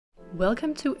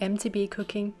Welcome to MTB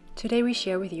Cooking. Today we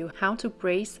share with you how to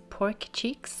braise pork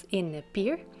cheeks in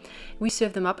beer. We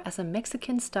serve them up as a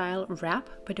Mexican style wrap,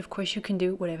 but of course you can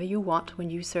do whatever you want when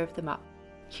you serve them up.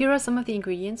 Here are some of the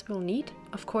ingredients we'll need.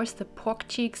 Of course, the pork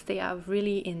cheeks, they are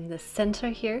really in the center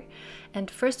here. And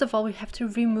first of all, we have to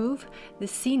remove the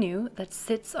sinew that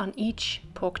sits on each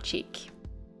pork cheek.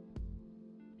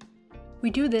 We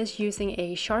do this using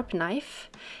a sharp knife,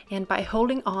 and by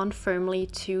holding on firmly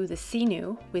to the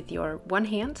sinew with your one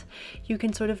hand, you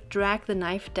can sort of drag the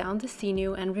knife down the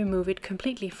sinew and remove it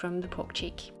completely from the pork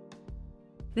cheek.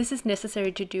 This is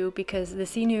necessary to do because the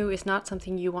sinew is not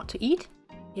something you want to eat.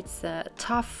 It's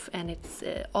tough, and it's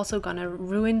also gonna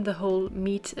ruin the whole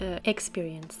meat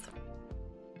experience.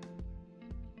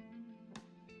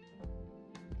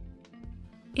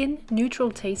 In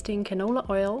neutral tasting canola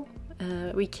oil,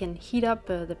 we can heat up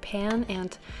the pan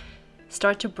and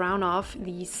start to brown off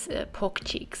these pork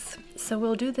cheeks. So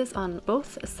we'll do this on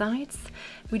both sides.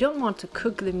 We don't want to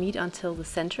cook the meat until the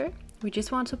center. We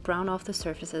just want to brown off the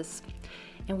surfaces.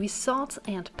 And we salt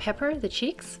and pepper the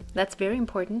cheeks. That's very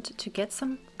important to get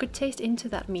some good taste into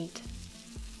that meat.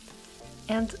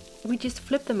 And we just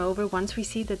flip them over once we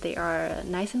see that they are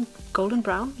nice and golden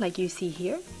brown, like you see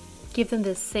here. Give them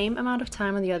the same amount of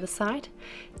time on the other side,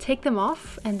 take them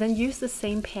off, and then use the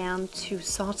same pan to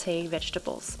saute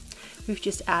vegetables. We've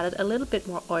just added a little bit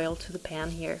more oil to the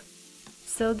pan here.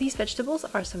 So these vegetables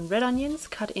are some red onions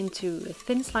cut into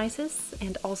thin slices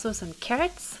and also some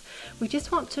carrots. We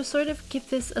just want to sort of give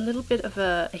this a little bit of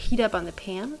a heat up on the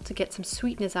pan to get some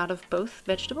sweetness out of both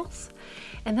vegetables.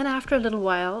 And then after a little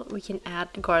while we can add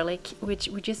garlic, which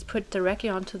we just put directly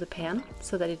onto the pan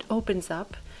so that it opens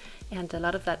up and a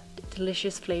lot of that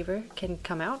delicious flavor can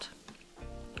come out.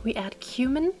 We add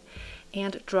cumin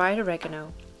and dried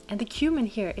oregano. And the cumin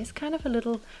here is kind of a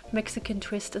little Mexican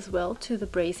twist as well to the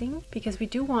braising, because we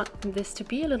do want this to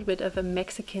be a little bit of a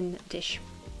Mexican dish.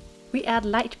 We add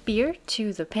light beer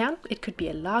to the pan. It could be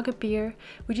a lager beer.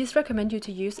 We just recommend you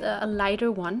to use a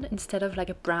lighter one instead of like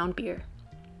a brown beer.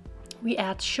 We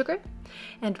add sugar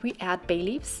and we add bay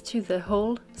leaves to the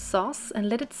whole sauce and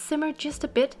let it simmer just a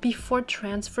bit before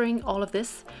transferring all of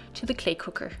this to the clay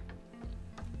cooker.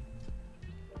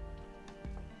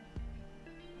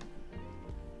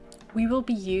 We will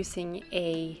be using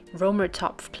a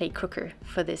Römertopf clay cooker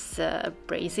for this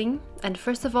braising. And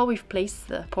first of all, we've placed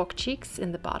the pork cheeks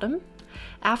in the bottom.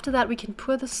 After that, we can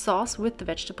pour the sauce with the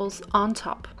vegetables on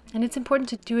top. And it's important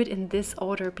to do it in this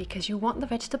order because you want the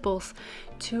vegetables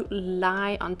to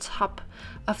lie on top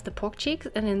of the pork cheeks,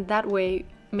 and in that way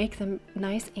make them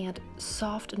nice and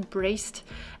soft and braised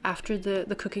after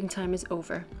the cooking time is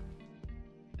over.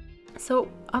 So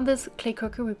on this clay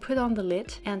cooker we put on the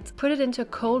lid and put it into a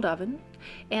cold oven,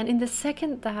 and in the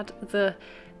second that the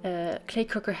clay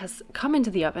cooker has come into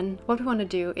the oven, what we want to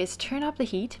do is turn up the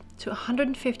heat to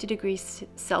 150 degrees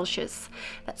Celsius,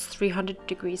 that's 300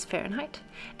 degrees Fahrenheit,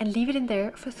 and leave it in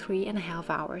there for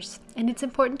 3.5 hours. And it's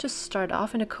important to start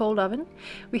off in a cold oven.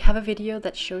 We have a video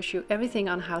that shows you everything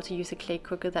on how to use a clay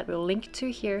cooker that we'll link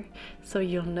to here, so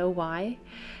you'll know why.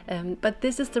 But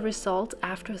this is the result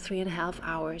after 3.5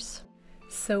 hours.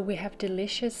 So we have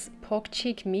delicious pork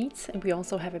cheek meat, and we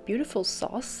also have a beautiful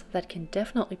sauce that can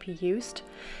definitely be used.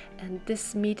 And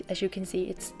this meat, as you can see,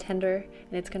 it's tender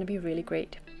and it's going to be really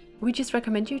great. We just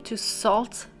recommend you to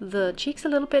salt the cheeks a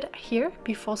little bit here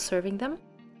before serving them.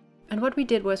 And what we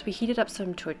did was we heated up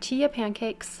some tortilla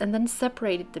pancakes and then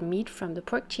separated the meat from the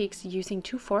pork cheeks using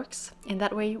 2 forks. And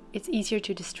that way it's easier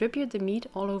to distribute the meat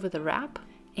all over the wrap.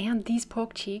 And these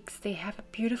pork cheeks, they have a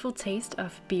beautiful taste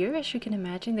of beer. As you can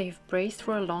imagine, they've braised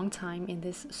for a long time in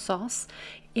this sauce,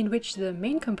 in which the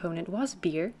main component was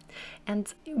beer.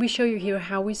 And we show you here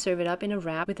how we serve it up in a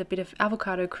wrap with a bit of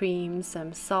avocado cream,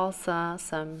 some salsa,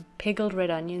 some pickled red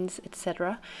onions,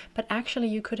 etc. But actually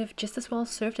you could have just as well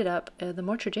served it up the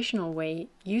more traditional way,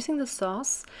 using the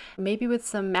sauce, maybe with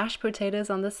some mashed potatoes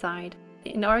on the side.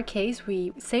 In our case,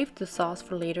 we saved the sauce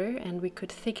for later, and we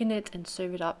could thicken it and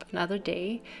serve it up another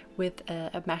day with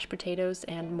mashed potatoes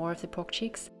and more of the pork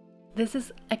cheeks. This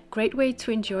is a great way to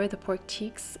enjoy the pork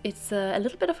cheeks. It's a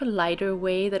little bit of a lighter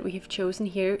way that we have chosen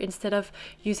here. Instead of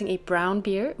using a brown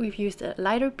beer, we've used a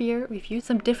lighter beer. We've used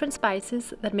some different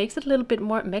spices that makes it a little bit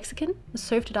more Mexican,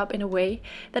 served it up in a way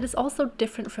that is also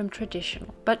different from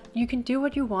traditional. But you can do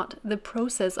what you want. The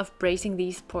process of braising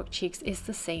these pork cheeks is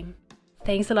the same.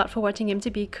 Thanks a lot for watching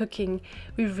MTB Cooking.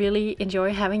 We really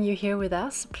enjoy having you here with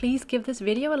us. Please give this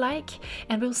video a like,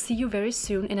 and we'll see you very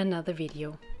soon in another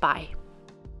video. Bye!